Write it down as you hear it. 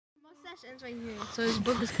mustache ends right here, so his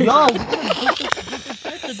book is. No.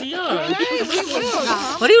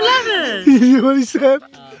 What are you laughing? You hear what he said?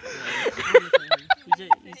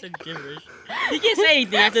 He said gibberish. He can't say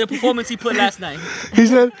anything after the performance he put last night. He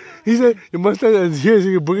said, your mustache is here so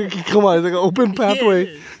your booger can come out. It's like an open pathway.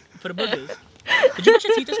 Yeah, for the boogers. Did you brush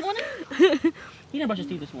your teeth this morning? He didn't brush his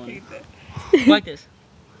teeth this morning. Like this.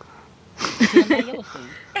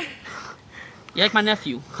 You're like my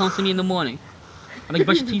nephew. Comes to me in the morning. I'm like,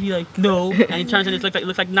 brush your teeth. He's like, no. And he turns and it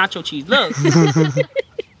looks like nacho cheese. Look.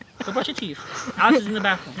 Go brush your teeth. Alex is in the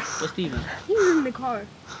bathroom with Steven. He was in the car.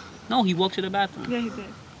 No, he walked to the bathroom. Yeah, he did.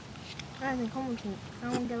 I think come with me.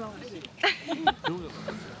 I don't get lost.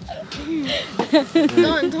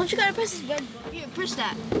 Don't you gotta press his bed? Here, push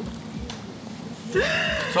that.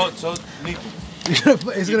 So, Nico.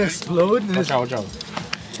 It's gonna explode in his Watch out.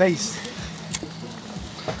 face.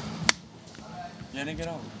 Yeah, then get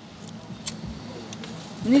out.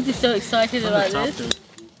 Nick is so excited about this.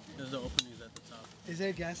 There's the openings at the top. Is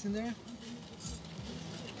there gas in there?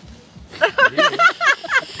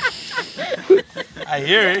 I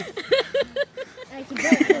hear it.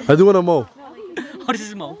 I do want to mow. Oh, this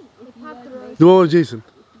is Mo. Do one with Jason.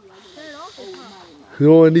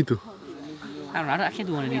 Do one with Nito. I don't know. I can't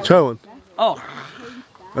do one of these. Try one. Oh.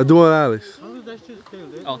 I do one with Alex.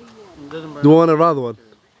 Oh. Do one with Rado one.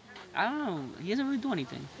 I don't know. He doesn't really do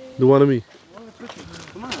anything. Do one of me.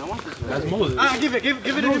 Come on, I want this one. That's Moses. Give it to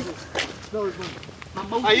him.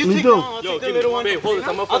 You Me take too. I'll take the little one. Babe, hold this.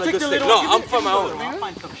 I'm up I'll for take a the good stick. little No, one. I'm for my own. I'll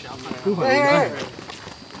find some shit.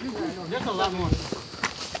 There's a lot more.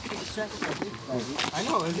 I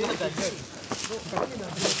know, it's not that good.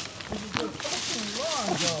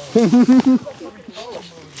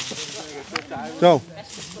 Joe.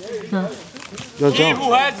 Yo, He Joe.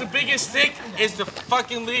 who has the biggest stick is the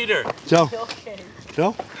fucking leader. Joe.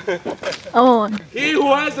 Joe? Oh. He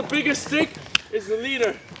who has the biggest stick is the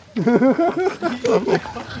leader. Me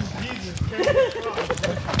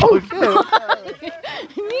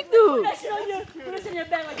too.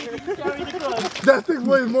 That thing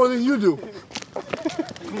weighs more than you do.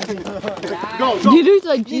 You look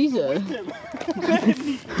like Jesus.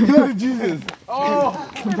 You're like Jesus.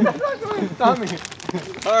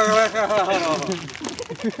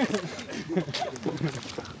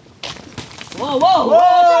 Whoa, whoa, whoa!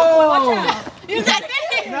 Watch out!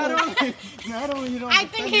 Not only you don't. I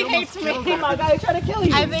think he hates me. Oh my God, he's trying to kill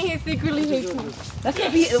you. I think he secretly hates me. That's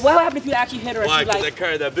if he, what would happen if you actually hit her? Why? She Because I like,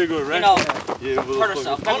 carried that big one, right? you know, Yeah, hurt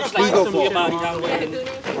herself. That's just Please like don't some your fall. body down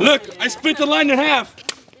there. Look, I split the line in half.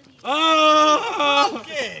 Oh!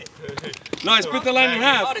 Okay. No, I split the line in Oh,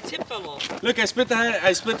 half. the tip fell off. Look, I split the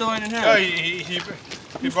line in Oh, half.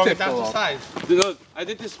 he broke it down to size. Look, I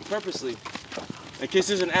did this purposely. In case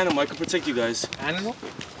there's an animal, I can protect you guys. Animal?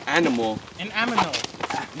 Animal. An aminal.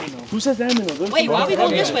 Who says animal? Wait, why are we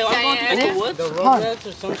going this way? Why are we going through the woods? Rugrats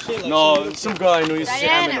or some shit. No, some girl I know used to say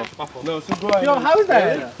Diana. animal. No, some girl I Yo, know. how is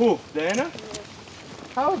that? Who? Diana?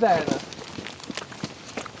 How is that?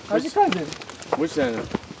 How's your cousin? Which Diana?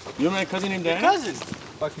 You know my cousin named Diana? Cousin.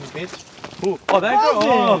 Fucking bitch. Who? Oh, that girl?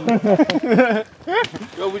 Oh.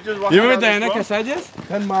 Yo, we just You remember Diana Casallas?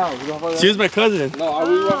 10 miles. She was my cousin. No, are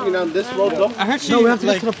we walking down this road though? I heard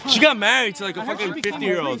she, she got married to like a fucking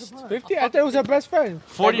 50-year-old. 50? I thought it was her best friend.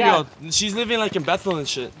 40-year-old. She's living like in Bethel and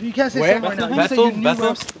shit. You can't say Where? somewhere now. Bethel? You say you Bethel?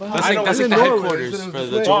 knew That's like the headquarters for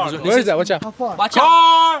the Jehovah's Witnesses. Where is that? Watch out. How far? Watch out.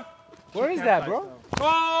 Car! Where is that, bro?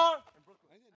 Car!